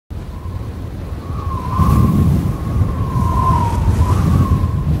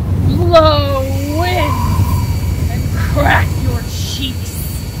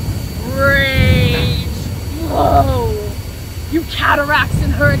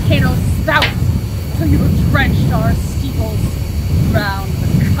hurricane spout till you have drenched our steeples round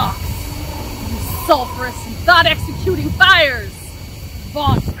the cocks. You sulphurous and thought-executing fires,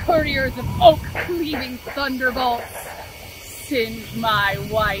 vaunt couriers of oak-cleaving thunderbolts, singe my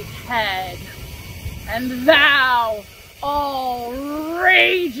white head. And thou, all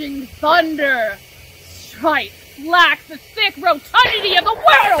raging thunder, strife lacks the thick rotundity of the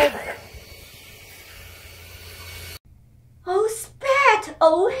world! Oh, spat!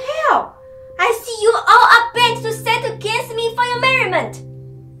 Oh, hell! I see you all are bent to set against me for your merriment.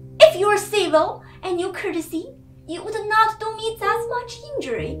 If you were civil and you courtesy, you would not do me thus much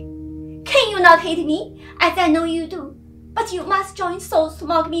injury. Can you not hate me, as I know you do, but you must join souls to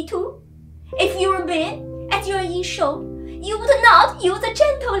mock me too? If you were men, at your ease show, you would not use a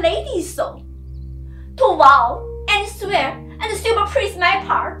gentle lady's soul to vow and swear and super praise my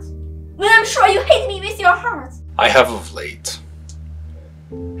part, when I'm sure you hate me with your heart. I have of late,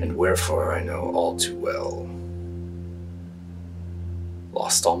 and wherefore I know all too well,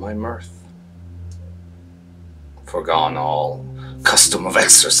 lost all my mirth, forgone all custom of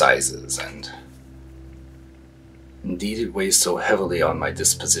exercises, and indeed it weighs so heavily on my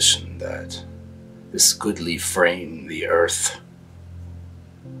disposition that this goodly frame, the earth,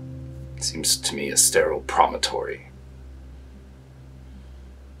 seems to me a sterile promontory.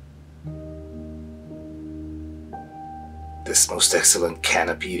 This most excellent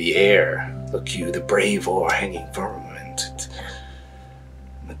canopy, the air, look you, the brave o'erhanging firmament,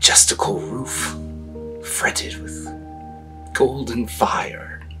 majestical roof, fretted with golden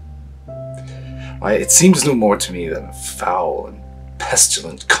fire. Why, it seems no more to me than a foul and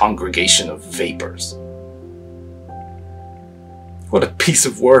pestilent congregation of vapors. What a piece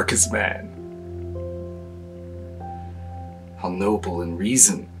of work is man! How noble in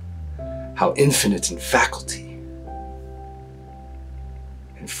reason, how infinite in faculty,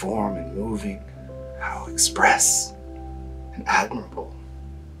 in form and moving, how express and admirable.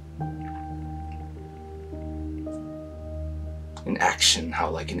 In action,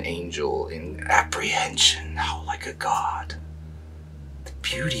 how like an angel, in apprehension, how like a god. The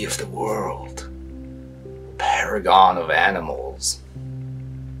beauty of the world, the paragon of animals.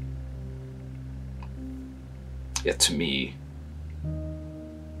 Yet to me,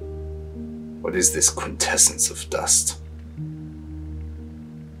 what is this quintessence of dust?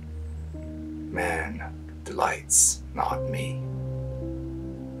 Man delights not me.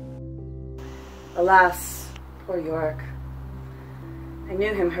 Alas, poor York. I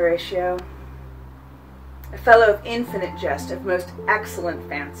knew him, Horatio. A fellow of infinite jest, of most excellent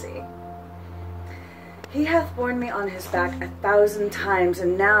fancy. He hath borne me on his back 1,000 times,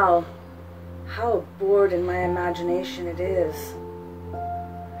 and now, how bored in my imagination it is.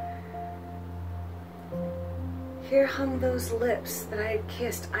 Here hung those lips that I had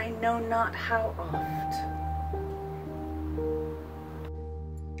kissed I know not how oft.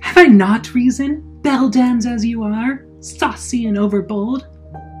 Have I not reason, beldams as you are, saucy and overbold?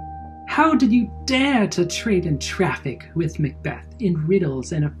 How did you dare to trade and traffic with Macbeth in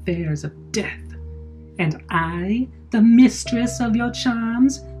riddles and affairs of death? And I, the mistress of your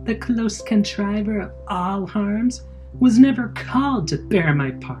charms, the close contriver of all harms, was never called to bear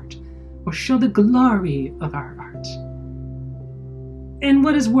my part, or show the glory of our art. And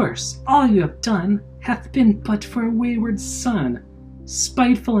what is worse, all you have done hath been but for a wayward son,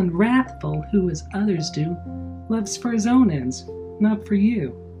 spiteful and wrathful, who, as others do, loves for his own ends, not for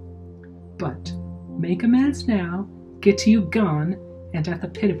you. But make amends now, get you gone, and at the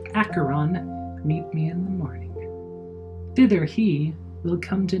pit of Acheron meet me in the morning. Thither he will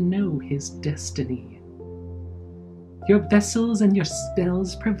come to know his destiny. Your vessels and your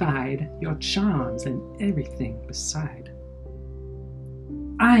spells provide, your charms and everything beside.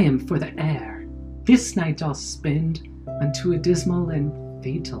 I am for the air, this night I'll spend unto a dismal and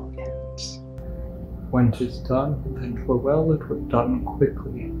fatal end. When 'tis done, then 'twere well it were done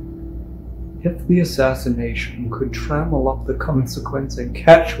quickly. If the assassination could trammel up the consequence and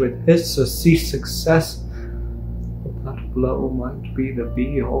catch with his surcease success, that blow might be the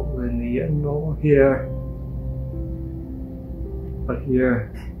be-all and the end-all here. But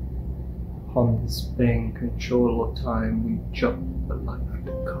here, upon this bank and shoal of time, we jump the life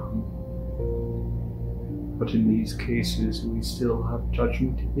to come. But in these cases we still have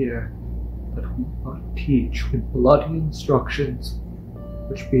judgment here, that we not teach with bloody instructions,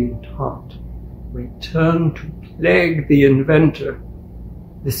 which being taught may turn to plague the inventor.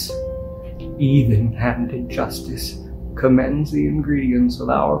 This even-handed justice commends the ingredients of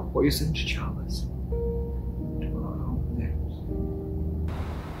our poisoned chalice to our own lips.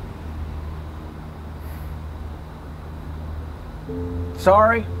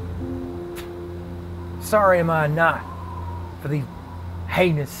 Sorry? Sorry am I not for these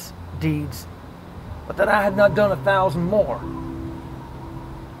heinous deeds, but that I had not done 1,000 more.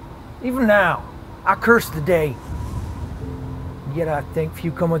 Even now, I curse the day, yet I think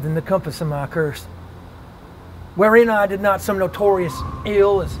few come within the compass of my curse. Wherein I did not some notorious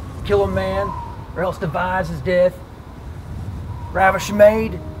ill as kill a man, or else devise his death, ravish a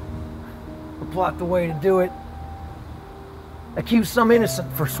maid, or plot the way to do it, accuse some innocent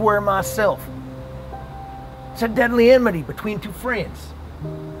for swear myself, set deadly enmity between two friends,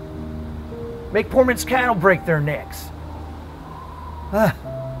 make poor men's cattle break their necks,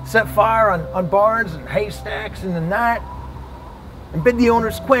 set fire on barns and haystacks in the night, and bid the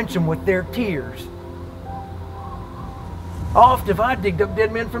owners quench them with their tears. Oft have I digged up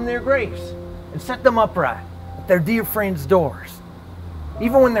dead men from their graves and set them upright at their dear friends' doors,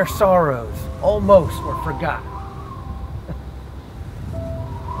 even when their sorrows almost were forgotten.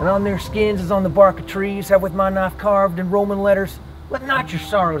 And on their skins, as on the bark of trees, have with my knife carved in Roman letters, "Let not your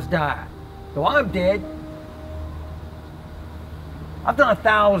sorrows die, though I'm dead." I've done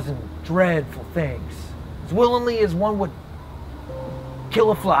 1,000 dreadful things, as willingly as one would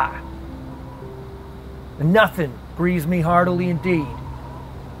kill a fly. And nothing grieves me heartily indeed,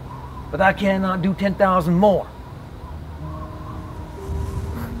 but I cannot do 10,000 more.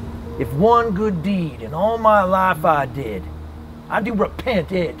 If one good deed in all my life I did, I do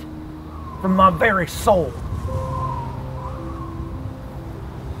repent it from my very soul.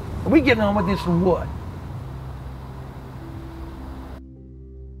 Are we getting on with this or what?